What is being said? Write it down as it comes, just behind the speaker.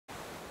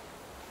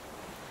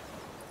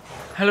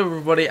Hello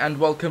everybody and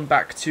welcome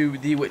back to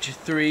The Witcher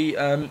 3.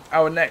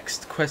 Our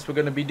next quest we're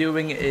going to be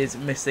doing is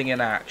Missing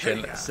in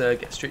Action. Let's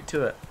get straight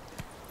to it.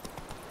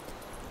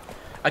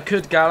 I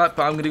could gallop,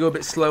 but I'm going to go a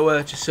bit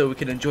slower just so we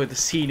can enjoy the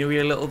scenery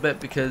a little bit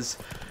because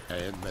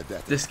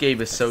this game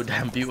is so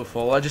damn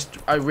beautiful.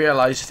 I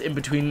realised just in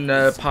between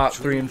part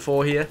 3 and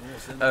 4 here,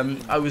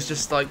 I was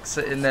just like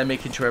sitting there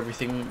making sure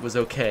everything was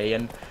okay,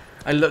 and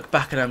I look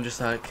back and I'm just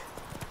like,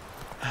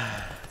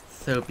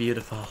 so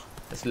beautiful.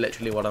 That's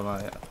literally what I'm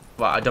like.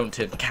 Well, I don't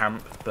turn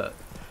camp, but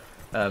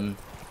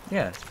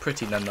yeah, it's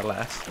pretty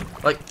nonetheless.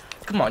 Like,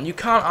 come on, you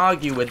can't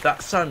argue with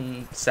that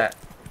sunset.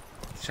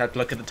 Just had to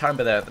look at the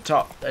timer there at the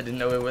top. I didn't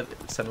know whether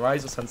it was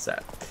sunrise or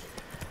sunset.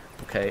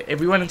 Okay, if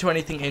we went into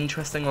anything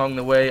interesting along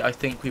the way, I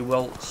think we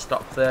will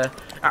stop there.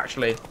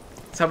 Actually,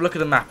 let's have a look at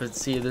the map and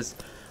see there's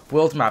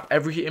world map.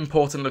 Every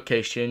important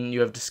location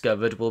you have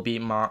discovered will be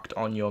marked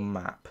on your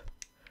map.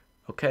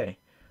 Okay.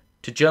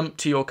 To jump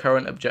to your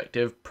current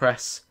objective,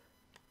 press...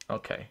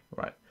 Okay,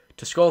 right.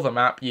 To scroll the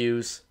map,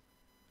 use...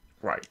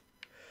 Right.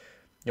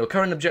 Your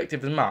current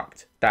objective is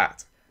marked.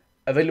 That.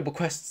 Available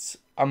quests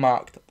are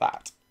marked.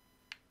 That.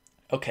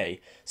 Okay,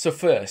 so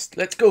first,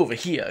 let's go over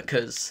here,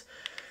 because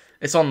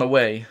it's on the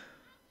way.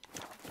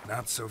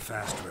 Not so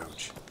fast,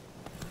 Roach.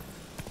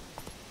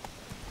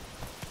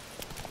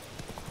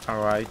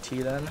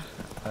 Alrighty then.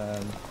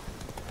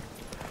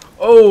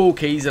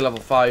 Okay, he's a level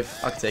 5.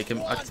 I can take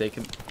him. I can take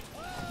him.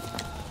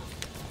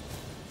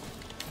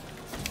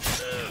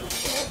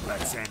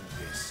 Let's end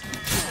this.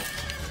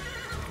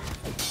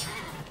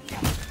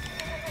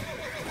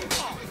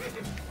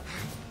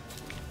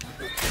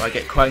 I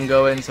get Quen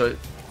going, so it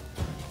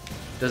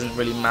doesn't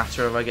really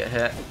matter if I get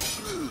hit.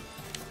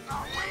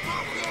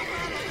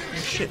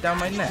 Shit down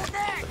my neck.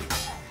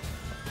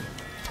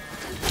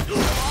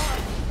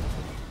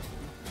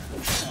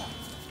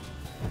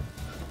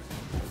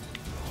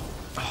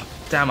 Oh,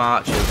 damn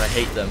archers, I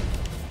hate them.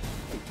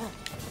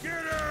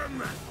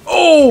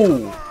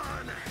 Oh!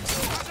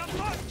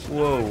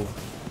 Whoa.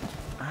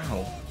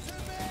 Ow.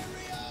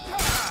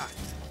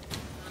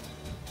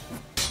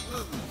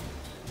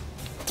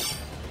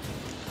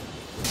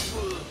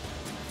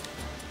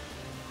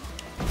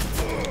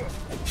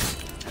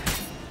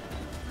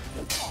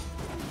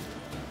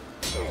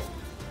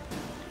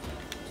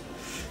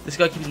 This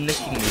guy keeps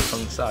nicking me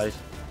from the side.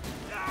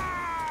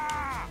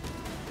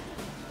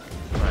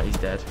 Right, he's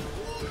dead.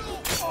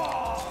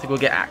 I think we'll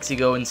get Axie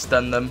go and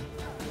stun them.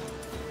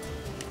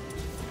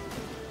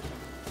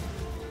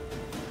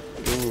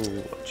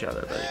 Ooh, watch out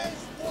there, buddy.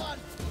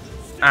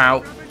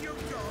 Ow.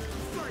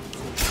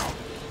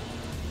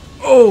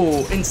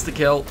 Oh,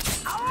 insta-kill.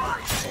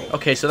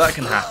 Okay, so that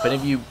can happen.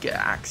 If you get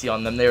Axie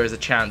on them, there is a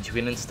chance you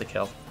can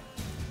insta-kill.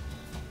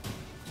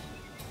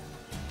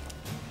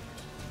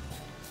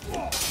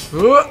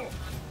 Come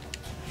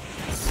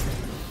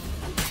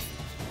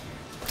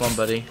on,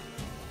 buddy.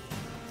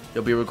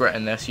 You'll be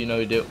regretting this, you know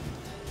you do.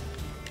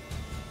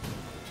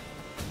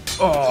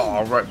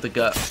 Oh, right up the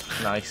gut.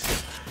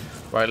 Nice.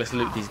 Right, let's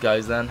loot these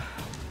guys then.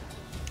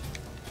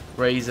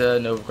 Razor,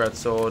 Novigrad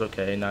sword.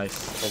 Okay,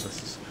 nice. All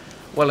this is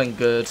well and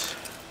good.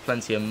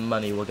 Plenty of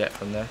money we'll get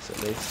from this,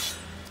 at least.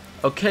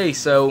 Okay,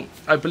 so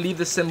I believe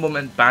the symbol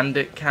meant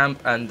bandit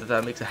camp, and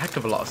that makes a heck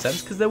of a lot of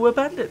sense because there were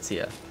bandits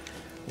here.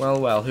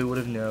 Well, well, who would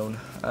have known?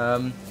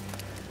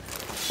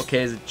 Okay,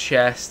 there's a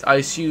chest. I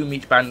assume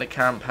each bandit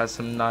camp has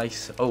some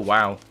nice... Oh,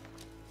 wow.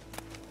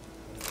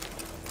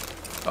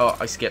 Oh,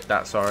 I skipped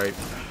that, sorry.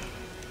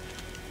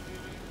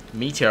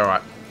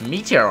 Meteorite.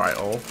 Meteorite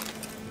ore?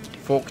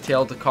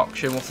 Fork-tailed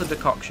decoction. What's a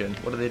decoction?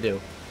 What do they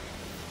do?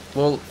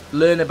 We'll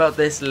learn about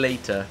this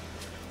later.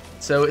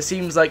 So it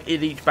seems like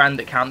in each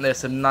bandit camp there's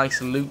some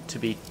nice loot to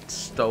be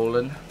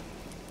stolen.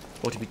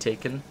 Or to be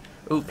taken.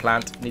 Ooh,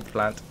 plant. Need the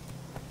plant.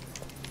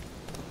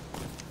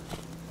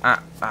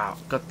 Ah, oh,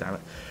 god damn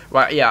it.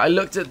 Right, yeah, I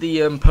looked at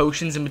the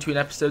potions in between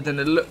episodes, and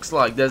it looks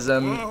like there's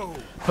a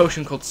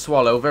potion called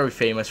Swallow, very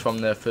famous from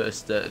the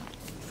first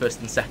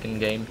and second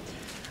game.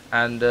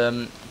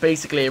 And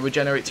basically it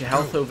regenerates your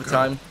health over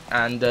time,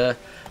 and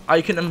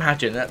I can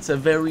imagine that's a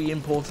very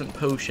important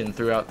potion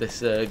throughout this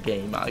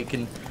game. I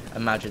can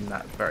imagine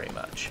that very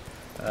much.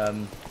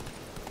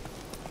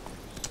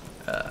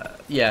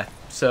 Yeah,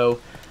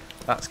 so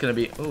that's going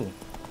to be... Ooh.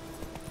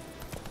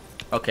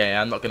 Okay,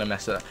 I'm not going to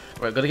mess with that.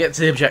 Right, got to get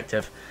to the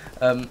objective.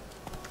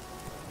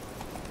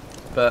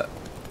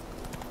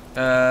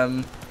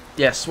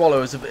 Yeah,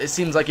 swallows. It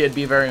seems like it'd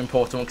be very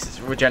important because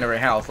it's regenerate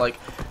health. Like,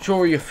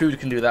 sure, your food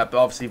can do that, but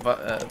obviously,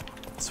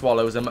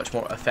 swallow is a much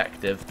more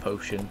effective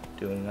potion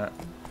doing that.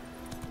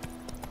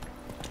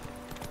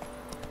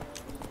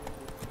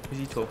 Who's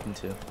he talking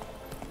to?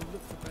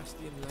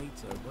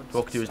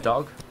 Talking to his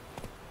dog?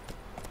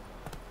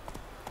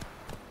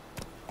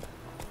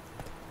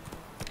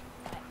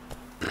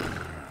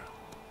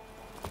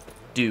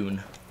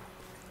 Dune.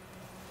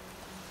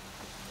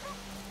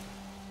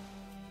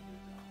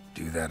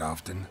 Do that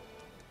often?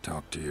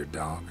 Talk to your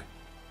dog?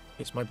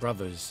 It's my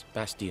brother's,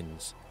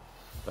 Bastion's.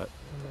 But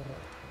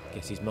I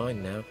guess he's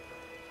mine now.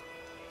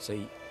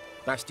 See,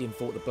 Bastion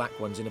fought the Black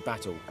Ones in a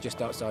battle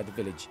just outside the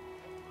village.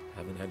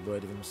 Haven't had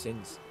word of him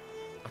since.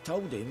 I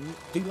told him,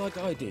 do like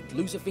I did,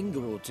 lose a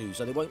finger or two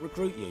so they won't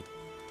recruit you.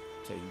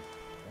 Too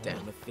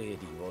damn afeard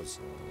he was.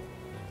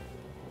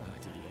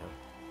 Bloody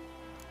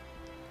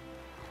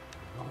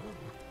hell.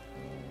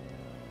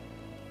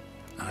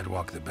 I'd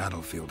walk the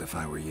battlefield if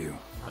I were you.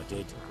 I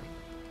did.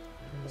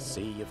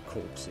 Sea of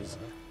corpses.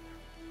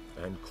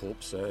 And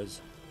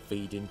corpsers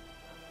feeding.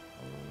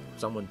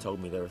 Someone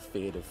told me they're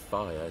afeard of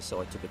fire,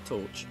 so I took a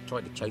torch,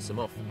 tried to chase them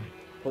off.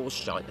 Horse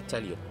shite, I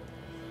tell you.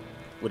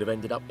 Would have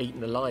ended up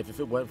eaten alive if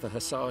it weren't for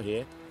Hussar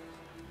here.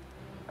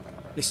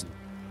 Listen,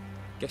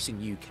 guessing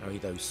you carry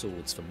those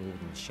swords for more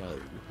than show.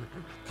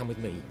 Come with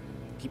me.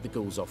 Keep the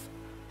ghouls off.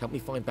 Help me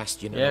find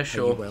Bastion. Yeah, and I'll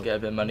sure. pay you well. Get a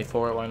bit of money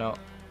for it. Why not?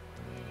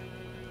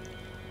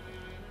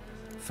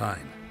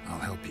 Fine, I'll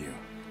help you.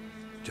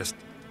 Just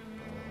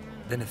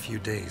been a few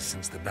days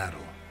since the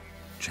battle.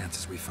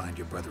 Chances we find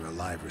your brother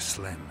alive are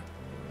slim.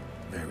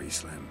 Very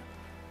slim.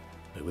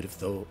 Who would have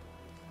thought?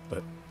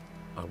 But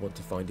I want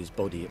to find his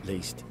body at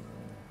least.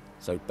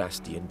 So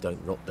Bastion don't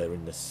rot there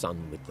in the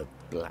sun with the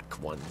black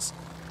ones.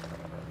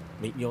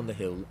 Meet me on the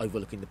hill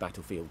overlooking the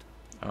battlefield.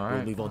 Alright.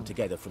 We'll move on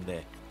together from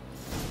there.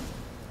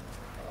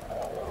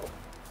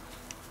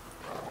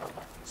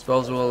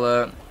 Suppose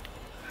we'll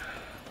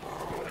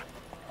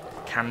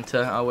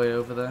canter our way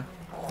over there.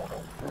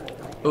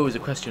 Oh, there's a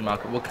question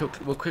mark.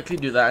 We'll quickly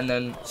do that, and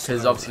then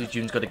because obviously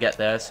June's got to get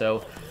there,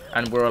 so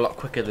and we're a lot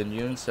quicker than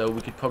June, so we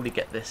could probably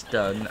get this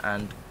done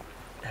and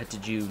head to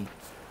June.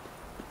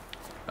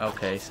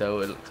 Okay, so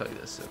it looks like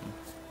there's some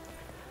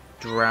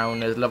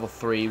drowners, level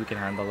 3. We can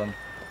handle them.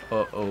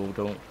 Oh,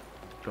 don't.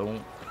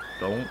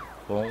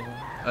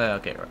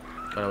 Okay, right.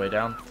 Got our way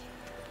down.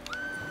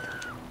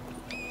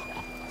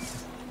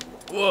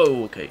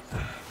 Whoa, okay.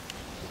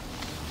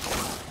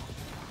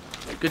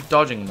 Good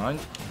dodging, mind.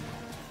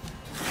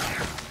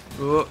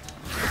 Whoa.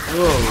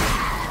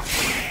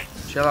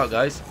 Chill out,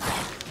 guys.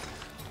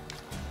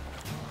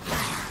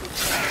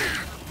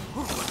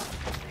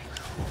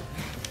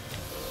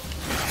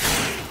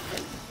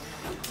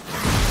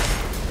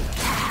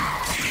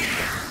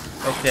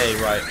 Okay,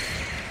 right.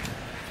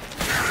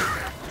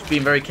 Just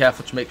being very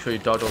careful to make sure you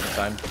dodge all the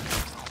time.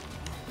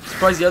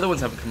 Surprised the other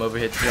ones haven't come over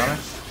here, to be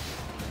honest.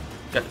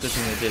 Good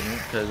thing they didn't,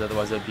 because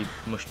otherwise they'd be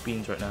mushed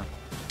beans right now.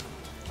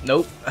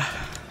 Nope.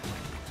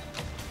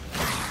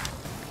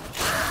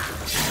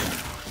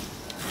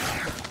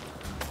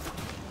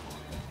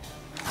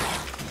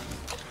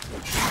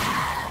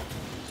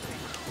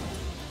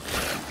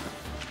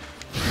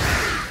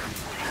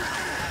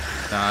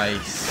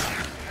 Nice.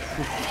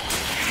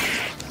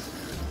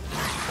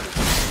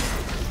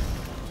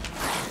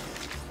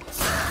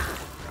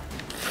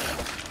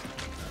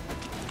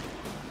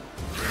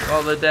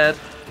 Oh, they're dead.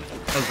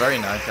 That was very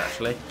nice,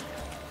 actually.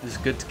 It was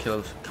good to kill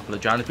a couple of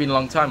drowners. It's been a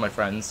long time, my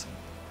friends.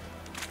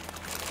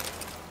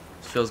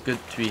 It feels good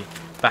to be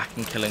back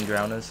and killing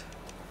drowners.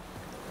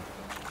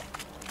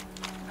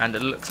 And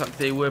it looks like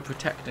they were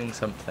protecting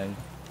something.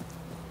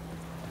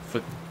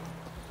 For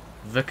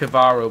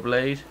Vicavaro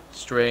Blade,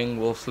 String,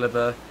 Wolf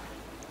Sliver,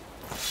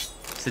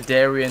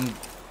 Sidarian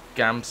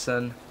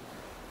Gamson,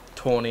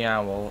 Tawny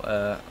Owl,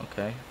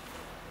 okay.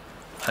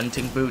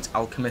 Hunting Boots,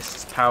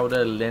 Alchemist's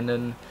Powder,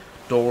 Linen,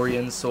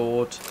 Dorian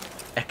Sword,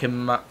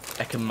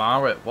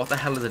 Ekimara. What the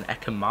hell is an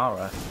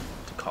Ekimara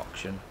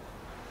decoction?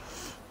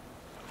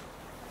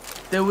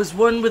 There was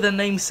one with a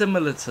name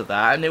similar to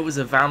that, and it was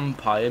a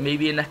vampire.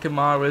 Maybe an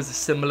Ekimara is a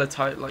similar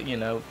type, like, you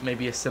know,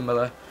 maybe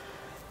a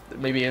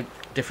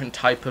different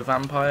type of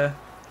vampire.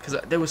 Because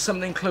there was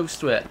something close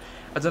to it.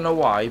 I don't know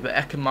why, but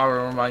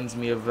Ekimara reminds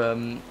me of,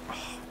 can't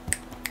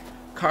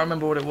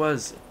remember what it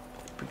was.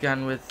 It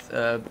began with,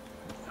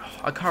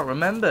 I can't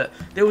remember.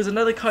 There was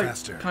another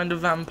kind of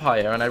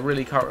vampire, and I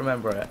really can't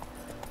remember it.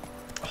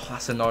 Oh,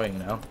 that's annoying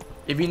now.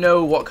 If you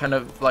know what kind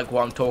of, like,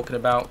 what I'm talking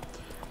about,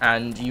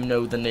 and you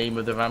know the name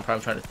of the vampire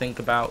I'm trying to think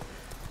about,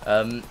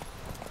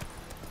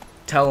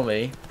 tell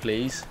me,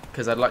 please,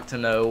 because I'd like to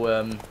know,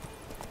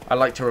 I'd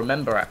like to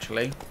remember,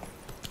 actually,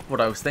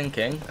 what I was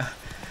thinking.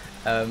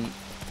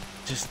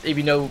 Just, if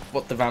you know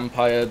what the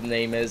vampire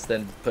name is,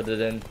 then put it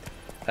in,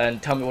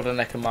 and tell me what an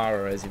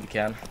Ekimara is, if you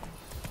can.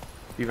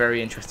 Be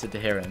very interested to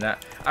hear in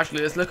that.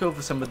 Actually, let's look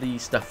over some of the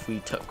stuff we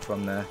took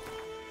from there.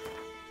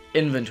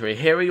 Inventory.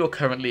 Here are your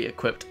currently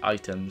equipped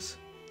items.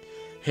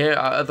 Here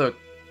are other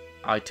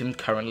items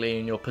currently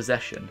in your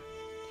possession.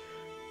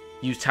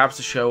 Use tabs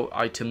to show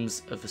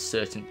items of a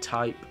certain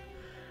type.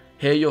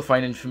 Here you'll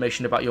find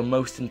information about your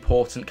most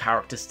important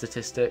character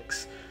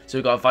statistics. So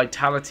we've got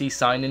vitality,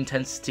 sign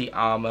intensity,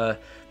 armor,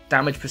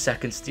 damage per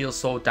second steel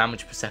sword,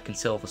 damage per second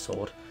silver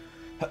sword.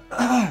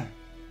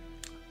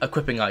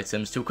 Equipping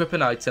items. To equip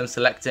an item,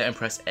 select it and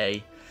press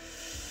A.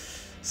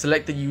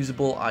 Select the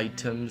usable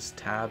items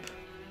tab.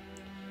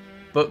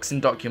 Books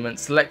and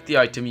documents. Select the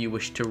item you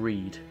wish to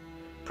read.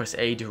 Press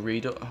A to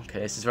read. Okay,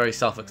 this is very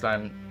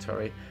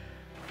self-explanatory.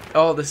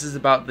 Oh, this is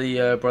about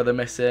the brother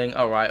missing.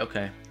 Oh, right,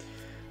 okay.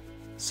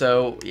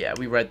 So, yeah,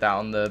 we read that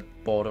on the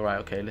board. Alright,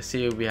 okay, let's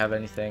see if we have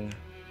anything.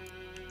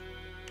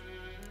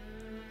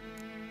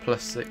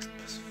 +6.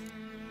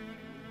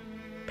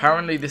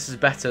 Apparently this is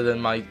better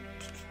than my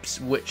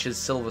Witch's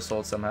Silver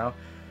Sword somehow.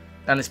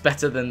 And it's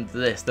better than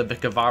this, the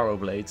Vicavaro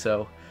blade,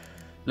 so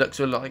looks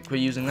like we're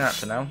using that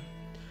for now.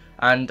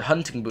 And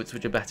hunting boots,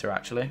 which are better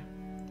actually.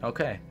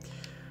 Okay.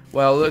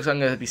 Well, looks like I'm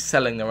going to be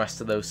selling the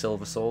rest of those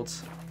silver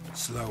swords.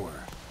 Slower.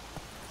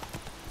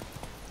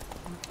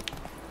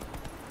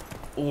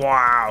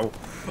 Wow.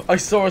 I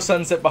saw a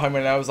sunset behind me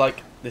and I was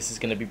like, this is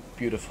going to be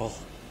beautiful.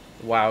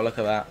 Wow, look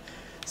at that.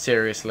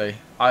 Seriously.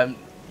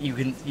 You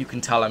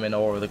can tell I'm in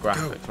awe of the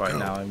graphics right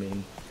now. I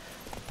mean,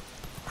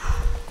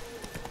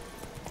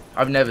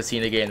 I've never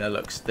seen a game that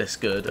looks this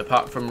good,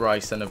 apart from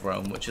Rise Son of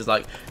Rome, which is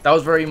like, that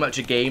was very much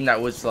a game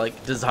that was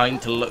like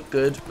designed to look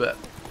good, but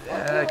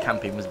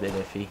campaign was a bit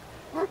iffy.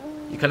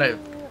 You kind of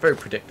very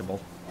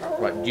predictable.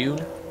 Right, Dune.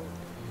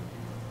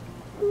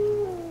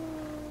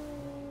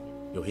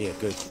 You're here,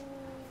 good.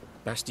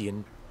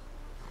 Bastion,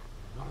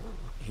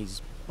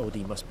 his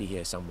body must be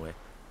here somewhere.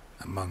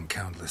 Among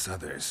countless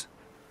others.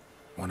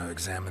 Want to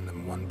examine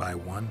them one by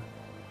one?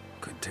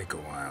 Could take a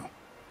while.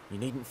 You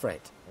needn't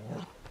fret.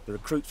 The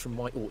recruits from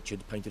White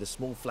Orchard painted a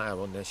small flower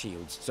on their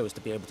shields so as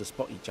to be able to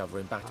spot each other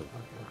in battle.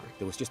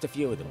 There was just a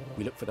few of them.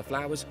 We look for the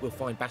flowers, we'll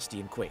find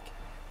Bastion quick.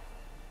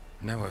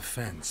 No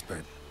offense,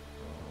 but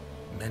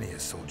many a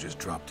soldier's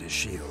dropped his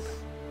shield.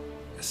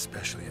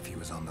 Especially if he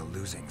was on the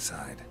losing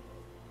side.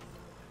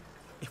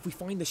 If we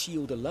find the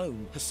shield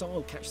alone, Hussar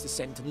will catch the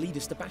scent and lead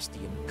us to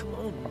Bastion. Come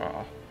on.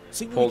 Oh,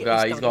 Sooner we poor get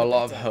guy, this he's done, got a the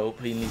lot of better. hope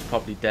and he's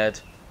probably dead.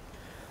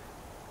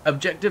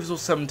 Objectives will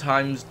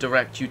sometimes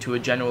direct you to a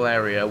general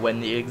area when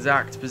the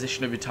exact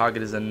position of your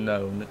target is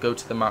unknown. Go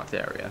to the marked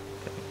area.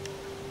 Okay.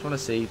 Just want to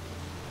see.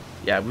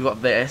 Yeah, we've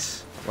got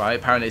this. Right,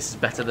 apparently this is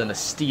better than a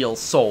steel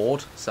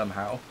sword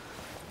somehow.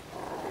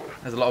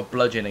 Has a lot of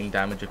bludgeoning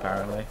damage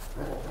apparently.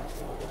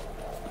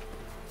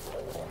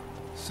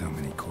 So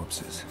many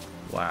corpses.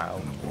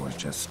 Wow. And the war's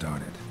just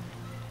started.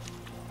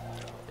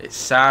 It's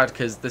sad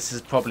because this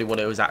is probably what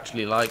it was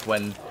actually like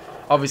when,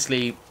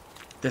 obviously,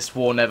 this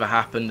war never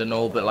happened and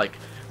all, but like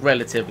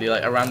relatively,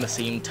 like around the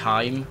same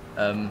time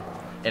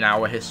in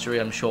our history,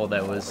 I'm sure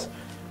there was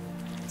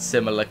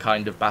similar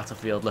kind of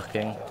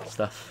battlefield-looking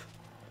stuff.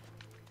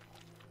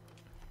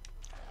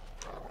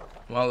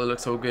 Well, it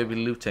looks like we're going to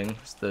be looting.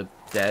 It's the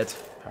dead,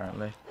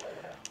 apparently,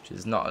 which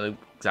is not an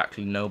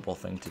exactly noble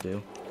thing to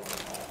do.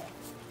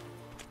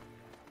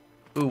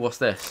 Ooh, what's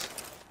this?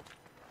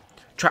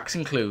 Tracks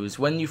and clues.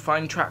 When you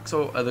find tracks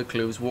or other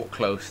clues, walk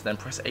close, then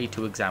press A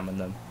to examine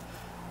them.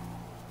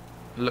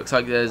 It looks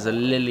like there's a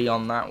lily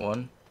on that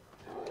one.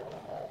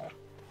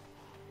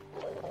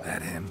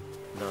 That him?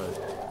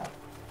 No.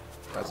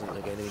 Doesn't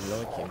look anything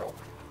like him.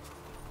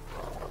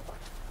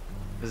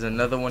 There's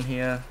another one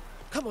here.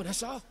 Come on,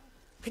 Hussar.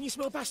 Can you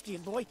smell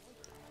Bastion, boy?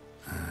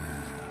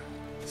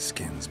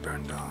 Skin's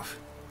burned off.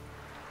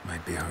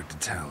 Might be hard to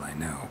tell, I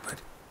know,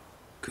 but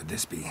could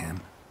this be him?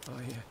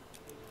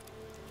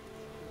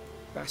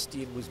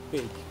 Bastion was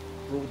big,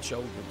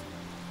 broad-shouldered.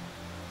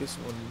 This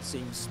one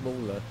seems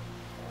smaller,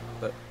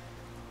 but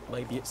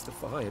maybe it's the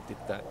fire did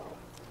that.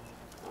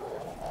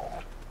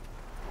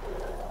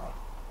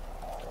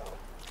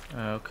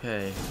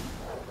 Okay.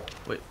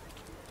 Wait.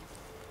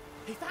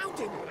 He found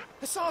him!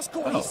 Hussar's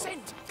caught Oh. his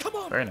scent! Come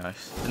on! Very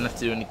nice. Didn't have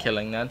to do any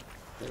killing then.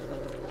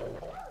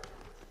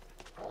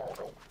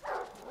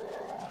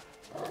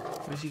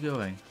 Where's he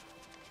going?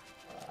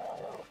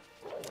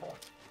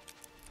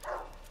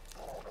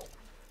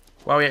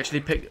 Wow, he actually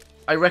picked...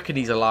 I reckon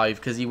he's alive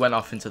because he went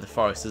off into the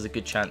forest. There's a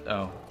good chance...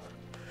 Oh.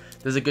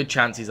 There's a good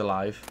chance he's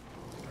alive.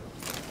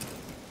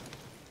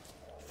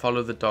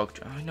 Follow the dog.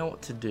 I know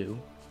what to do.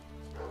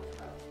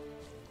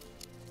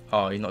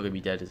 Oh, he's not going to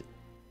be dead, is he?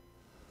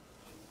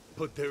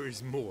 But there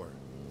is more.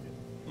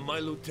 My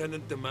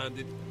lieutenant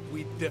demanded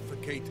we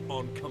defecate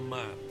on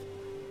command.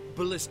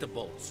 Ballista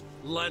bolts,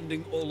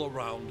 landing all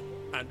around,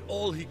 and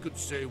all he could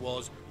say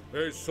was,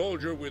 "A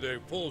soldier with a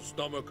full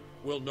stomach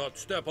will not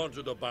step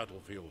onto the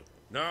battlefield."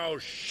 Now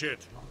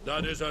shit,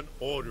 that is an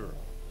order.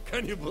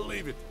 Can you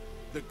believe it?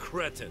 The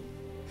cretin.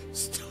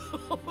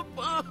 Stop!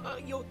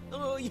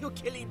 You're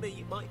killing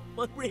me. My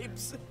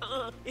ribs.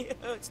 It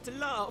hurts to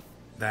laugh.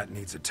 That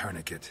needs a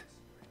tourniquet.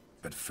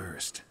 But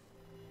first,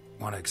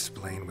 want to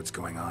explain what's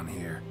going on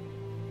here?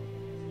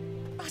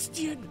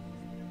 Bastion!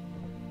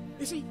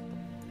 Is he...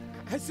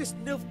 Has this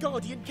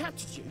Nilfgaardian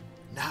captured you?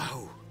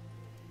 No.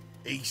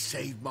 He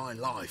saved my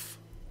life.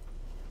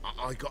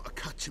 I got a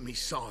cut to my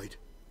side,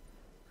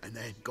 and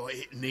then got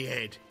hit in the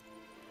head.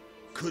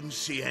 Couldn't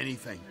see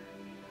anything.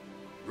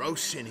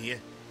 Rosinia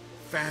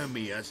found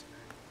me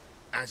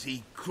as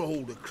he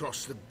crawled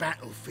across the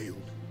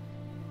battlefield.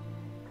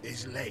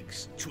 His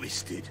legs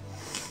twisted.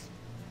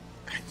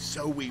 And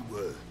so we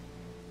were.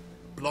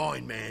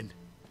 Blind man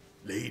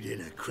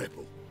leading a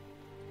cripple.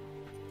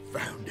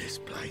 Found this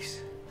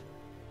place.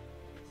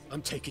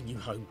 I'm taking you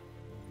home.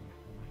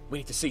 We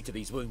need to see to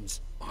these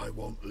wounds. I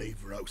won't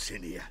leave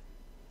Rosinia.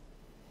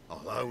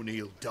 Alone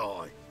he'll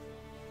die.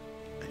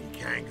 And he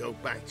can't go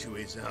back to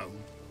his home.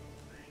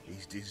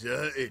 He's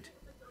deserted.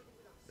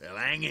 They'll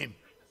hang him.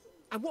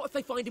 And what if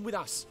they find him with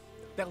us?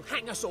 They'll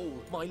hang us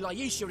all, my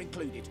Laisha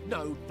included.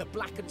 No, the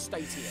Blackened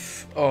stayed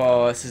here.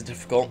 Oh, this is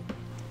difficult.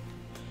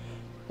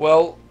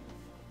 Well,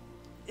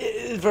 it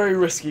is very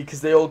risky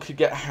because they all could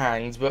get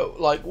hanged, but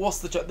like, what's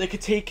the they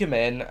could take him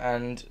in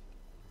and,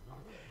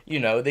 you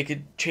know, they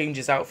could change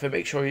his outfit,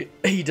 make sure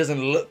he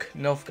doesn't look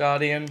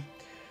Nilfgaardian,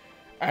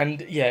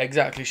 and yeah,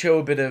 exactly, show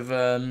a bit of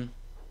I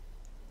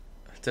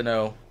don't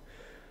know,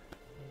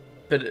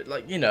 but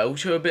like, you know,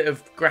 show a bit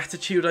of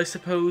gratitude, I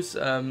suppose.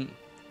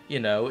 You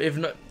know, if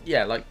not,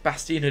 yeah, like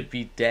Bastian would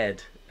be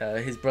dead.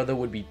 His brother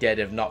would be dead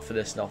if not for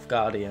this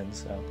Nilfgaardian.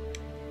 So.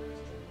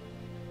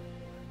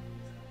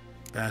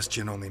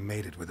 Bastian only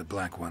made it with the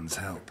Black One's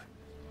help.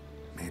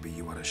 Maybe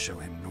you ought to show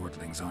him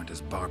Nordlings aren't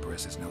as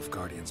barbarous as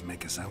Nilfgaardians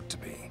make us out to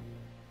be.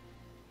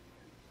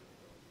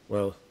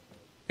 Well,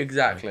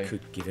 exactly. I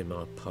could give him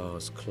our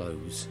pa's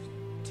clothes,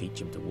 teach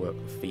him to work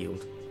the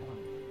field,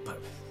 but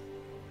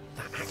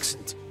that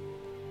accent.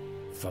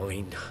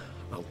 Fine,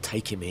 I'll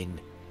take him in.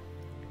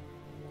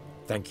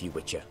 Thank you,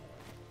 Witcher.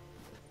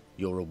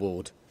 Your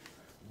reward.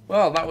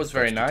 Well, that was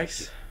very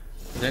nice.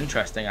 It was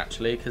interesting,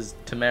 actually, because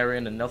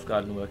Temerian and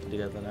Nilfgaard are working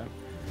together now.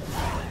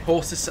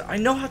 Horses. I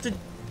know how to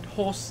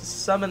horse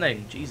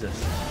summoning. Jesus.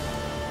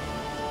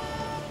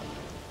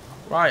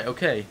 Right,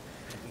 okay.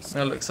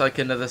 Now looks like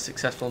another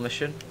successful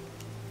mission.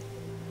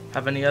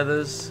 Have any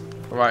others?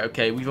 Right,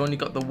 okay. We've only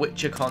got the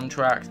Witcher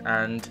contract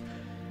and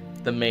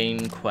the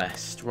main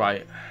quest.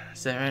 Right.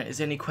 Is there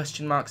any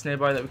question marks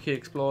nearby that we could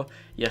explore?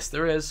 Yes,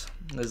 there is.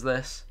 There's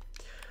this.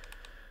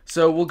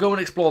 So we'll go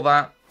and explore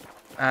that,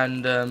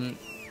 and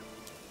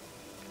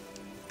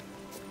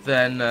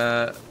then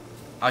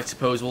I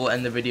suppose we'll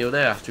end the video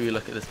there after we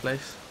look at this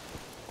place.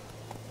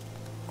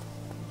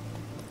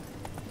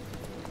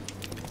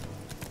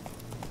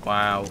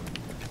 Wow,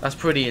 that's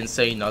pretty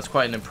insane. That's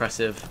quite an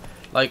impressive.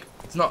 Like,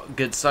 it's not a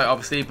good sight,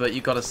 obviously, but you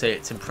got to say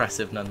it's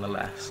impressive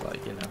nonetheless.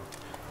 Like, you know.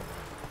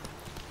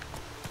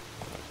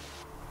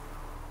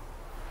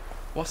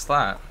 What's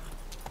that?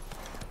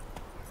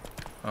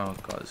 Oh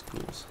god, it's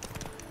ghouls.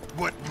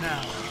 What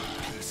now,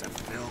 you piece of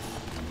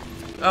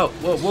filth? Oh,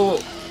 whoa, whoa,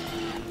 whoa.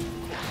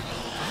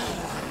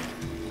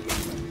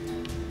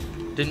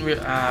 Didn't re-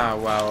 Ah,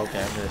 wow,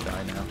 okay, I'm gonna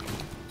die now.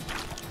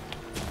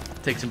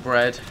 Take some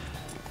bread.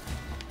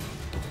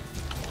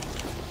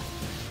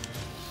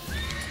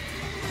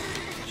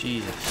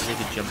 Jesus, they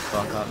could jump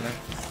far, can't they?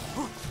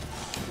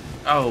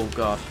 Oh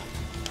god.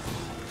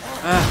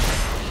 Ah.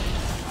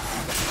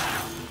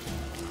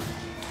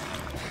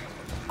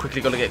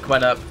 Quickly gotta get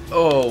Gwen up.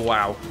 Oh,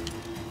 wow.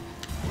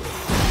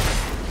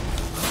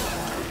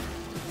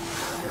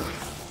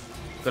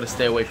 Gotta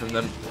stay away from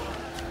them.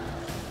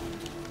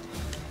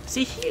 Is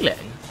he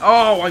healing?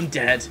 Oh, I'm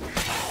dead.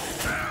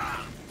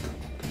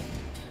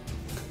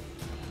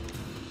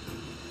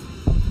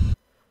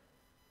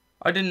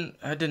 I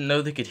didn't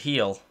know they could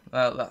heal.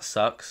 That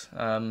sucks.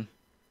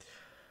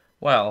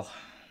 Well.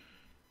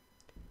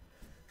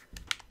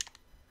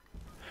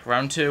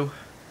 Round 2.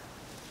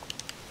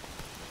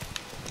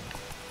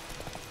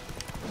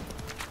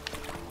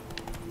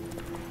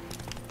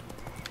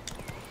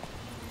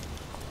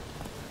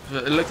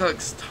 It looks like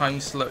it's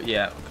time slow.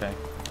 Yeah, okay.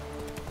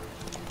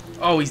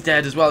 Oh, he's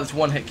dead as well. It's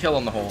one hit kill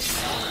on the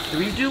horse. Do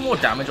we do more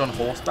damage on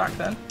horseback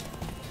then?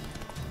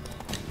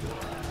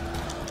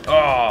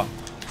 Oh,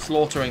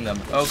 slaughtering them.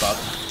 Oh god.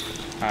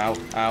 Ow,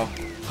 ow.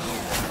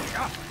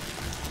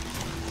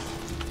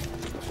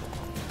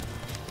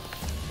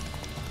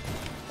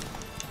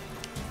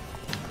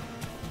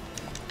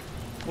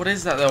 What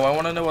is that though? I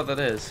want to know what that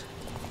is.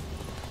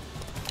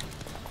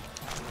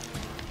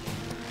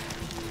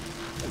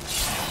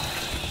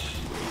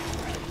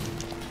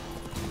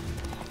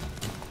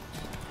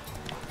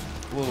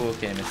 Whoa,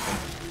 okay, missed him.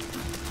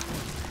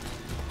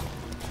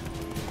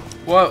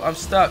 Whoa, I'm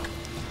stuck.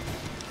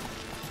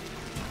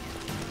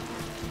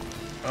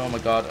 Oh my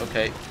god,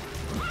 okay.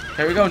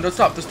 Here we go, don't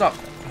stop, don't stop.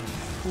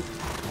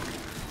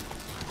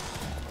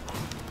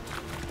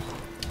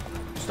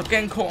 Stop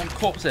getting caught on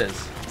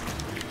corpses.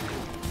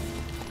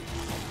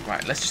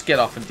 Right, let's just get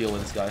off and deal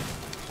with this guy.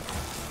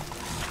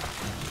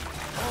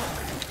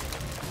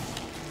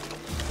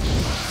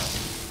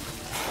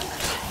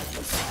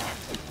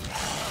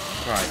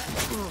 Right.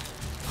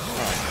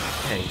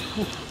 Okay.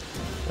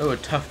 Oh,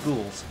 tough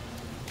ghouls.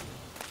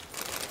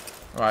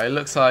 Right, it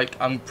looks like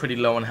I'm pretty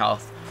low on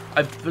health.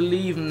 I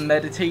believe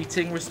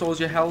meditating restores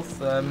your health,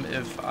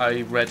 if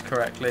I read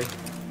correctly.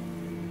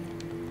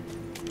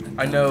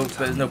 I know, but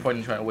there's no point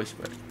in trying to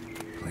whisper it.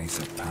 Place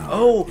of power.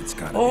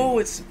 Oh,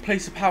 it's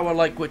place of power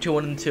like Witcher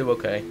 1 and 2,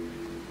 okay.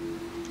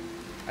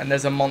 And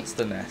there's a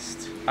monster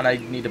nest, and I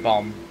need a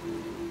bomb.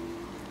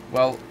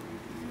 Well,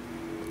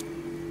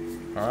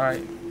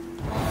 alright.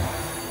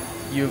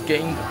 You've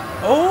gained...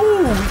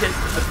 Oh, we get...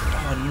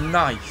 Oh,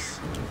 nice.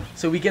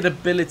 So we get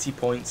ability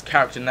points,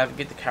 character,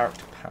 navigate the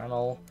character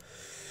panel.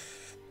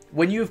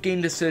 When you have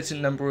gained a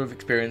certain number of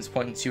experience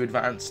points, you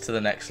advance to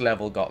the next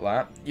level, got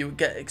that. You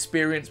get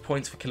experience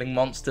points for killing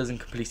monsters and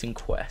completing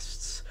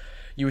quests.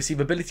 You receive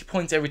ability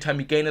points every time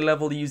you gain a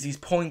level. Use these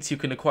points, you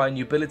can acquire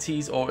new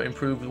abilities or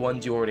improve the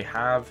ones you already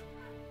have.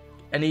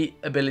 Any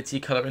ability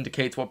color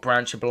indicates what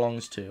branch it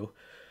belongs to.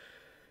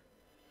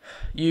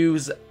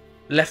 Use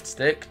left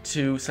stick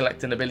to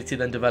select an ability,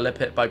 then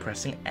develop it by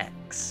pressing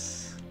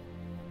X.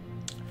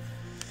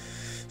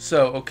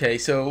 So, okay,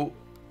 so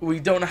we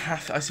don't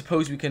have... I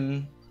suppose we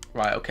can...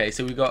 Right, okay,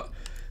 so we got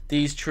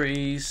these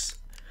trees,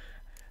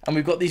 and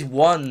we've got these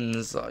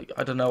ones.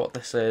 I don't know what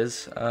this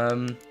is.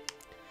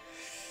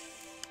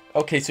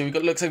 Okay, so we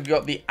got... Looks like we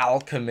got the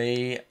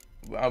alchemy.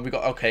 We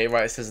got... Okay,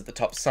 right, it says at the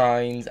top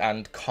signs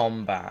and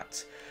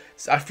combat.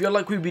 So I feel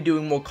like we'd be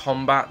doing more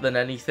combat than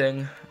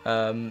anything.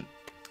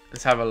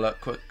 Let's have a look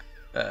quick.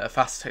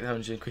 Fast attack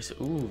damage increase.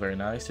 Ooh, very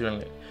nice.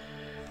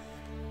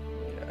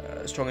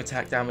 Strong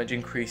attack damage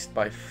increased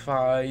by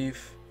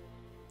 5.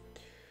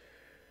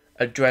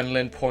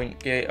 Adrenaline point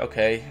gate.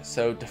 Okay,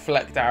 so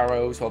deflect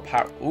arrows while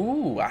power.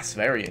 Ooh, that's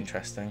very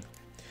interesting.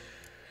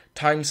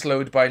 Time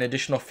slowed by an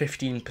additional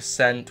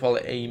 15% while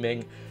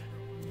aiming.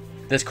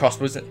 There's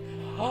crossbows.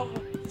 Oh,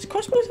 there's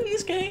crossbows in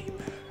this game.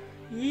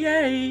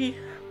 Yay!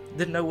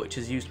 Didn't know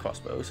witches used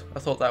crossbows. I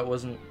thought that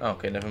wasn't. Oh,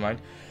 okay, never mind.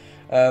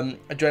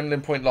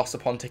 Adrenaline point loss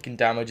upon taking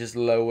damage is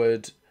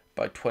lowered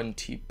by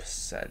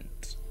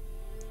 20%.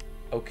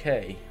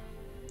 Okay.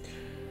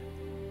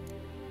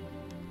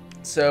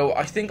 So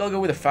I think I'll go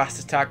with a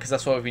fast attack because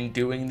that's what I've been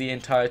doing the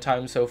entire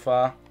time so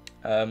far.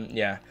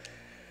 Yeah.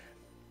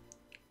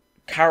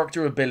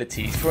 Character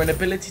abilities. For an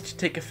ability to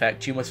take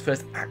effect, you must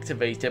first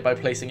activate it by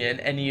placing it in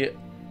any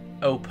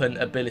open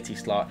ability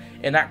slot.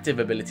 Inactive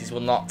abilities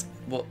will not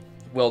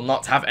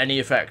have any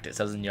effect, it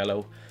says in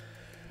yellow.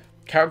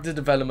 Character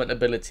development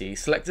ability.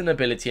 Select an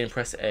ability and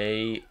press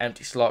A.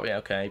 Empty slot. Yeah,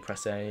 okay.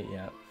 Press A.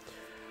 Yeah.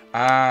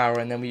 Ah,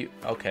 and then we...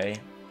 Okay.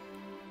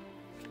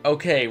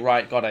 Okay,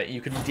 right. Got it.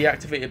 You can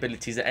deactivate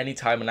abilities at any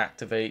time and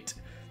activate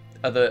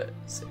others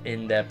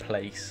in their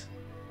place.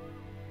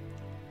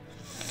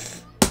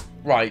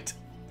 Right.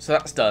 So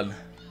that's done.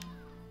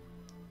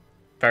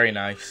 Very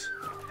nice.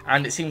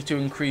 And it seems to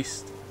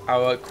increase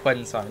our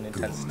Quensign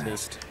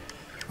intensity.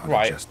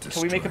 Right.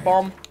 Can we make a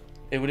bomb?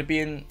 It would it be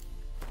in...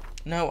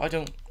 No, I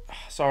don't...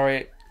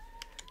 Sorry.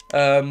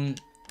 Ooh,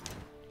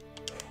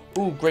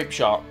 grape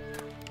shot.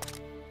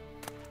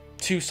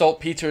 2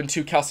 saltpeter and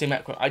 2 calcium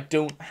equine. I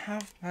don't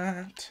have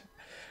that.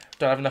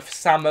 Don't have enough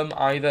salmon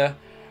either.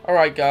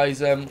 Alright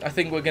guys, I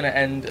think we're going to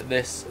end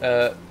this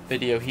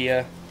video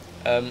here.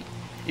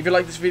 If you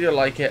like this video,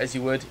 like it as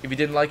you would. If you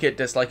didn't like it,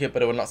 dislike it,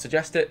 but I will not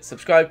suggest it.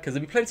 Subscribe, because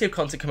there'll be plenty of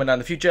content coming down in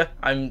the future.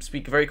 I'm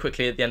speaking very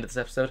quickly at the end of this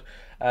episode.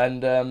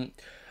 And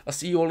I'll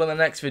see you all in the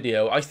next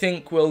video. I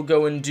think we'll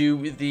go and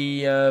do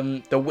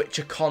the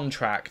Witcher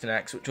contract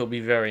next, which will be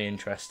very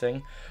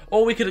interesting.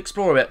 Or we could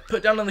explore it.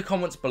 Put down in the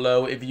comments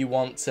below if you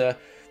want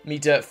me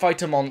to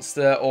fight a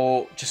monster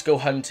or just go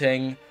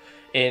hunting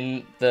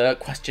in the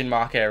question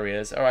mark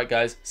areas. Alright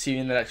guys, see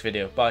you in the next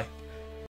video. Bye.